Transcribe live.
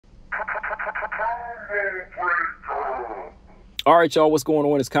All right, y'all, what's going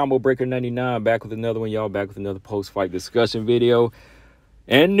on? It's Combo Breaker 99 back with another one, y'all. Back with another post-fight discussion video.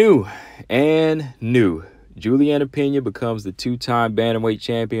 And new. Julianna Pena becomes the two-time Bantamweight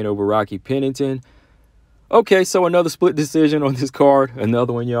champion over Raquel Pennington. Okay, so another split decision on this card.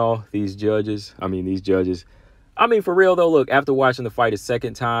 Another one, y'all. These judges. I mean, for real, though, look, after watching the fight a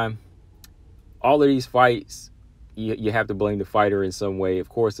second time, all of these fights, you have to blame the fighter in some way. Of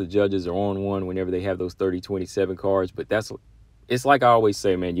course, the judges are on one whenever they have those 30-27 cards, but it's like I always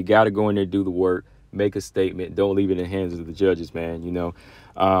say, man, you got to go in there, do the work, make a statement. Don't leave it in the hands of the judges, man, you know.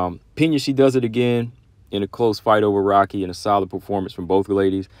 Pena, she does it again in a close fight over Rocky and a solid performance from both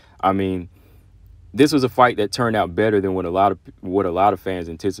ladies. I mean, this was a fight that turned out better than what a lot of fans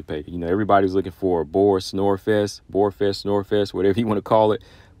anticipated. You know, everybody's looking for a bore fest, snore fest, whatever you want to call it.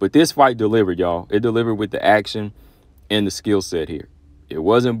 But this fight delivered, y'all. It delivered with the action and the skill set here. It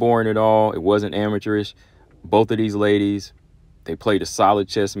wasn't boring at all. It wasn't amateurish. Both of these ladies, they played a solid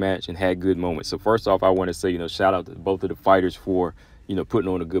chess match and had good moments. So first off, I want to say, you know, shout out to both of the fighters for, you know,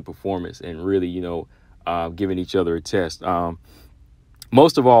 putting on a good performance and really, you know, giving each other a test.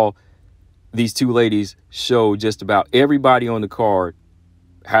 Most of all, these two ladies showed just about everybody on the card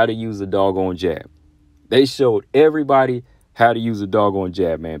how to use the doggone jab. They showed everybody how to use the doggone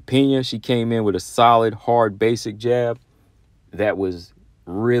jab, man. Pena, she came in with a solid, hard, basic jab that was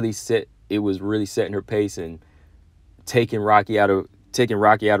really set. It was really setting her pace and taking Rocky out of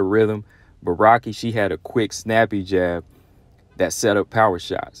rhythm. But Rocky, she had a quick, snappy jab that set up power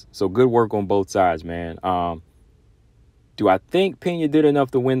shots. So good work on both sides, man. Do I think Pena did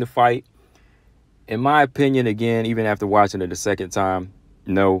enough to win the fight? In my opinion, again, even after watching it a second time,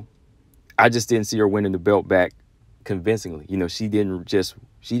 no. I just didn't see her winning the belt back convincingly. You know, she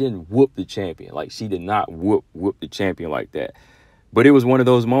didn't whoop the champion. Like, she did not whoop the champion like that. But it was one of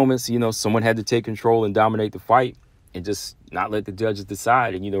those moments, you know, someone had to take control and dominate the fight and just not let the judges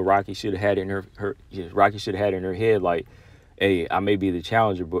decide. And, you know, Rocky should have had it in her head, like, hey, I may be the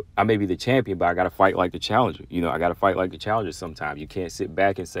challenger, but I may be the champion, but I got to fight like the challenger. You know, I got to fight like the challenger sometimes. You can't sit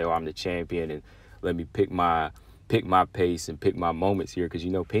back and say, oh, I'm the champion and let me pick my pace and pick my moments here. Because, you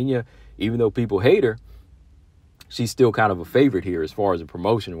know, Pena, even though people hate her, she's still kind of a favorite here as far as the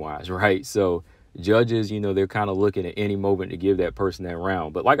promotion-wise, right? So judges, you know, they're kind of looking at any moment to give that person that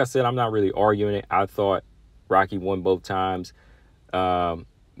round. But like I said, I'm not really arguing it. I thought Rocky won both times.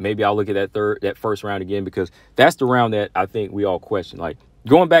 Maybe I'll look at that first round again, because that's the round that I think we all question. Like,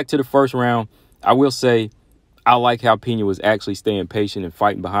 going back to the first round, I will say I like how Pena was actually staying patient and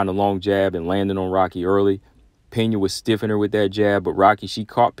fighting behind a long jab and landing on Rocky early. Pena was stiffing her with that jab, but Rocky, she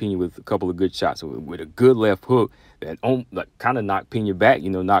caught Pena with a couple of good shots with a good left hook that kind of knocked Pena back, you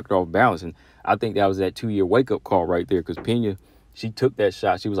know, knocked her off balance. And I think that was that 2-year wake-up call right there, because Pena, she took that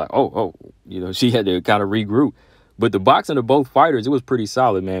shot. She was like, oh, you know, she had to kind of regroup. But the boxing of both fighters, it was pretty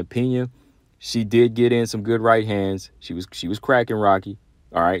solid, man. Pena, she did get in some good right hands. She was cracking Rocky.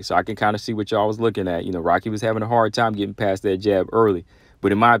 All right, so I can kind of see what y'all was looking at. You know, Rocky was having a hard time getting past that jab early.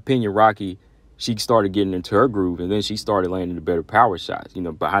 But in my opinion, Rocky, she started getting into her groove, and then she started landing the better power shots. You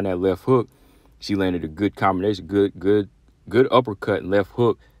know, behind that left hook, she landed a good combination, good uppercut and left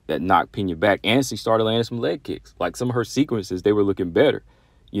hook that knocked Pena back. And she started landing some leg kicks. Like, some of her sequences, they were looking better.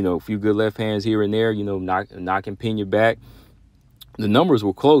 You know, a few good left hands here and there, you know, knocking Pena back. The numbers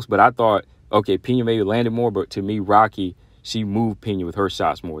were close, but I thought, okay, Pena maybe landed more, but to me, Rocky, she moved Pena with her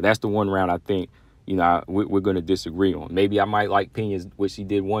shots more. That's the one round I think, you know, we're going to disagree on. Maybe I might like Pena's, what she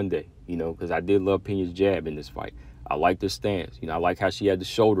did one day, you know, because I did love Pena's jab in this fight. I liked her stance. You know, I like how she had the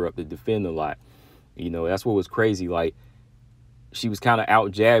shoulder up to defend a lot. You know, that's what was crazy. Like, she was kind of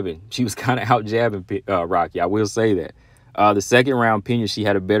out jabbing. Rocky. I will say that. The second round, Pena, she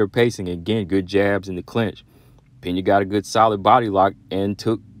had a better pacing. Again, good jabs in the clinch. Pena got a good solid body lock and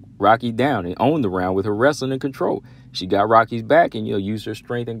took Rocky down and owned the round with her wrestling and control. She got Rocky's back and, you know, used her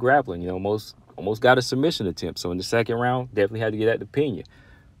strength and grappling. You know, almost got a submission attempt. So in the second round, definitely had to get that to Pena.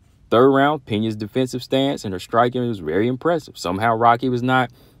 Third round, Pena's defensive stance and her striking was very impressive. Somehow Rocky was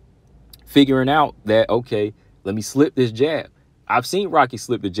not figuring out that, okay, let me slip this jab. I've seen Rocky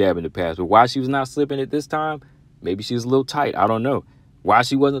slip the jab in the past, but why she was not slipping it this time? Maybe she was a little tight. I don't know. Why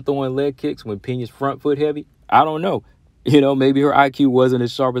she wasn't throwing leg kicks when Pena's front foot heavy? I don't know. You know, maybe her IQ wasn't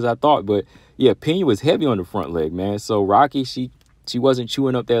as sharp as I thought. But, yeah, Pena was heavy on the front leg, man. So Rocky, she wasn't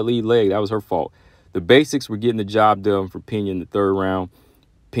chewing up that lead leg. That was her fault. The basics were getting the job done for Pena in the third round.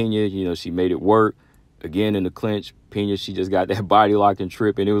 Pena, you know, she made it work. Again, in the clinch, Pena, she just got that body lock and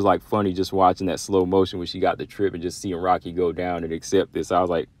trip. And it was, like, funny just watching that slow motion when she got the trip and just seeing Rocky go down and accept this. I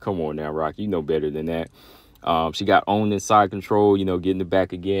was like, come on now, Rocky. You know better than that. She got owned in side control, you know, getting it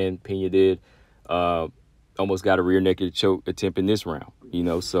back again. Pena did. Almost got a rear naked choke attempt in this round, you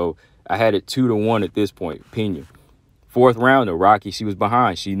know. So I had it 2-1 at this point, Pena. Fourth round, though, Rocky, she was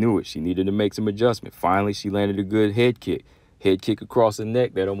behind. She knew it. She needed to make some adjustment. Finally, she landed a good head kick. Head kick across the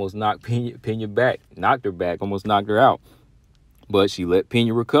neck that almost knocked Pena back. Knocked her back, almost knocked her out. But she let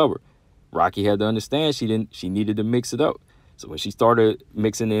Pena recover. Rocky had to understand she needed to mix it up. So when she started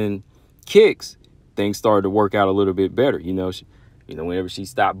mixing in kicks, things started to work out a little bit better. You know, whenever she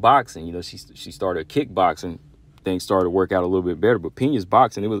stopped boxing, you know, she started kickboxing, things started to work out a little bit better. But Pena's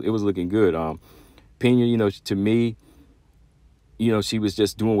boxing, it was looking good. Pena, you know, to me, you know, she was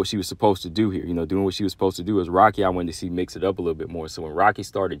just doing what she was supposed to do here. You know, doing what she was supposed to do. As Rocky, I wanted to see mix it up a little bit more. So when Rocky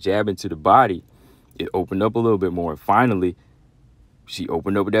started jabbing to the body, it opened up a little bit more. And finally, she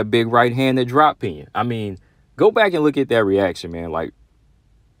opened up with that big right hand that dropped Pena. I mean, go back and look at that reaction, man. Like,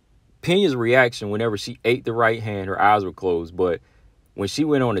 Pena's reaction whenever she ate the right hand, her eyes were closed. But when she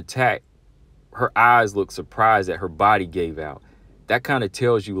went on attack, her eyes looked surprised that her body gave out. That kind of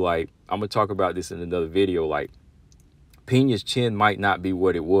tells you, like, I'm going to talk about this in another video, like, Pena's chin might not be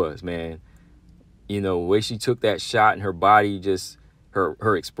what it was, man. You know, the way she took that shot and her body, just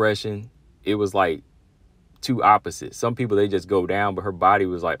her expression, it was like two opposites. Some people, they just go down, but her body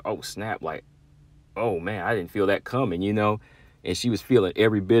was like, oh, snap, like, oh, man, I didn't feel that coming, you know. And she was feeling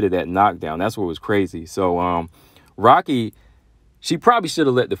every bit of that knockdown. That's what was crazy. So Rocky, she probably should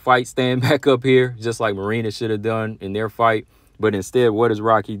have let the fight stand back up here, just like Marina should have done in their fight. But instead, what does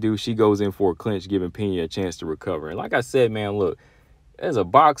Rocky do? She goes in for a clinch, giving Pena a chance to recover. And like I said, man, look, as a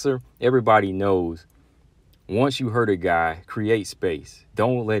boxer, everybody knows once you hurt a guy, create space.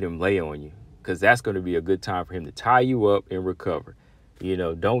 Don't let him lay on you, because that's going to be a good time for him to tie you up and recover. You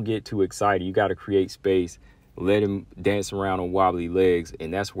know, don't get too excited. You got to create space. Let him dance around on wobbly legs,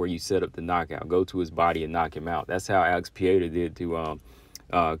 and that's where you set up the knockout. Go to his body and knock him out. That's how Alex Pieta did to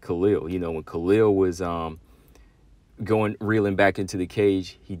Khalil. You know, when Khalil was reeling back into the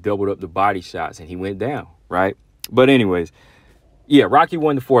cage, he doubled up the body shots and he went down, right? But anyways, yeah, Rocky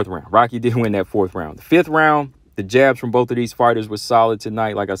won the fourth round. Rocky did win that fourth round. The fifth round, the jabs from both of these fighters were solid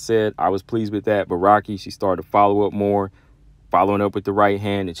tonight. Like I said, I was pleased with that. But Rocky, she started to follow up more, following up with the right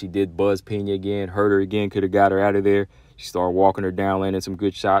hand, and she did buzz Pena again, hurt her again, could have got her out of there. She started walking her down, landing some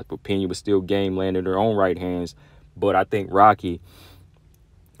good shots, but Pena was still game, landing her own right hands. But I think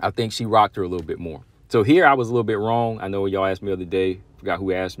she rocked her a little bit more. So here I was a little bit wrong. I know y'all asked me the other day, forgot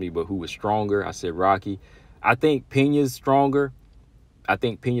who asked me, but who was stronger? I said Rocky. I think Pena's stronger. I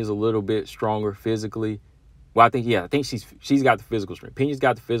think Pena's a little bit stronger physically. Well, I think she's got the physical strength. Pena's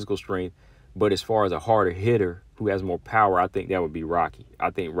got the physical strength, but as far as a harder hitter who has more power, I think that would be Rocky. I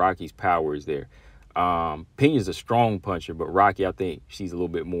think Rocky's power is there. Pena's a strong puncher, but Rocky, I think she's a little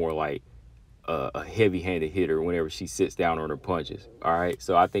bit more like a heavy-handed hitter whenever she sits down on her punches. All right,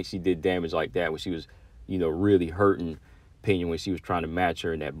 so I think she did damage like that when she was, you know, really hurting Pena when she was trying to match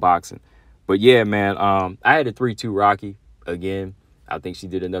her in that boxing. But yeah, man, I had a 3-2 Rocky again. I think she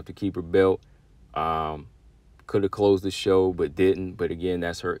did enough to keep her belt. Could have closed the show, but didn't. But again,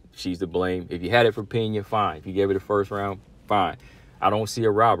 that's her. She's to blame. If you had it for Pena, fine. If you gave it the first round, fine. I don't see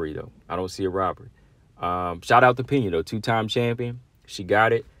a robbery, though. I don't see a robbery. Shout out to Pena, though. 2-time champion. She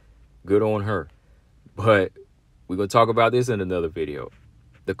got it. Good on her. But we're going to talk about this in another video.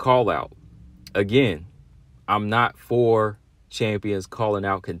 The call-out. Again, I'm not for champions calling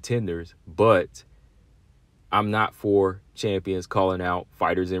out contenders, but I'm not for champions calling out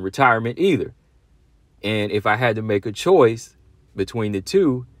fighters in retirement either. And if I had to make a choice between the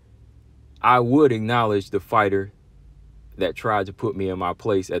two, I would acknowledge the fighter that tried to put me in my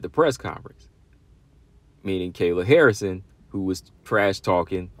place at the press conference, meaning Kayla Harrison, who was trash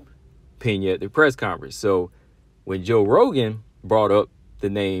talking Pena at the press conference. So when Joe Rogan brought up the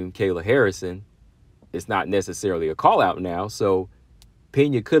name Kayla Harrison, it's not necessarily a call out now. So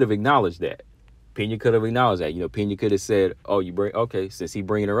Pena could have acknowledged that. Pena could have acknowledged that. You know, Pena could have said, oh, okay, since he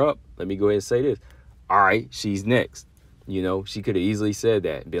bringing her up, let me go ahead and say this. All right, she's next. You know, she could have easily said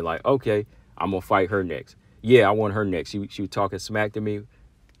that and been like, okay, I'm going to fight her next. Yeah, I want her next. She was talking smack to me.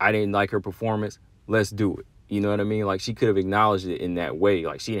 I didn't like her performance. Let's do it. You know what I mean? Like, she could have acknowledged it in that way.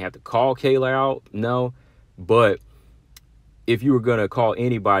 Like, she didn't have to call Kayla out. No. But if you were going to call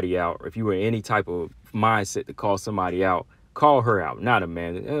anybody out, or if you were in any type of mindset to call somebody out, call her out, not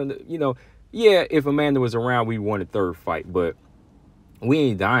Amanda. You know, yeah, if Amanda was around, we won a third fight. But we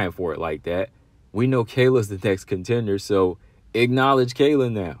ain't dying for it like that. We know Kayla's the next contender, so acknowledge Kayla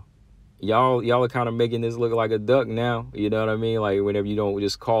now. Y'all are kind of making this look like a duck now. You know what I mean? Like, whenever you don't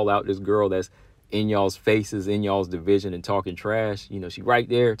just call out this girl that's in y'all's faces, in y'all's division, and talking trash. You know, she right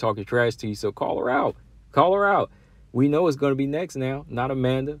there talking trash to you, so call her out. Call her out. We know it's going to be next now, not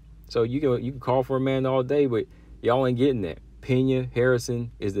Amanda. So you can call for a man all day, but y'all ain't getting that. Pena,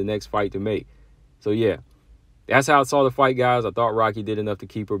 Harrison is the next fight to make. So, yeah, that's how I saw the fight, guys. I thought Rocky did enough to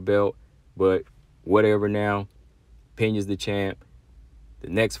keep her belt, but whatever now. Pena's the champ. The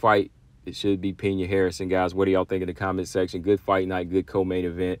next fight, it should be Pena-Harrison, guys. What do y'all think in the comment section? Good fight night, good co-main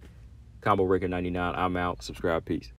event. Combo Record 99. I'm out. Subscribe. Peace.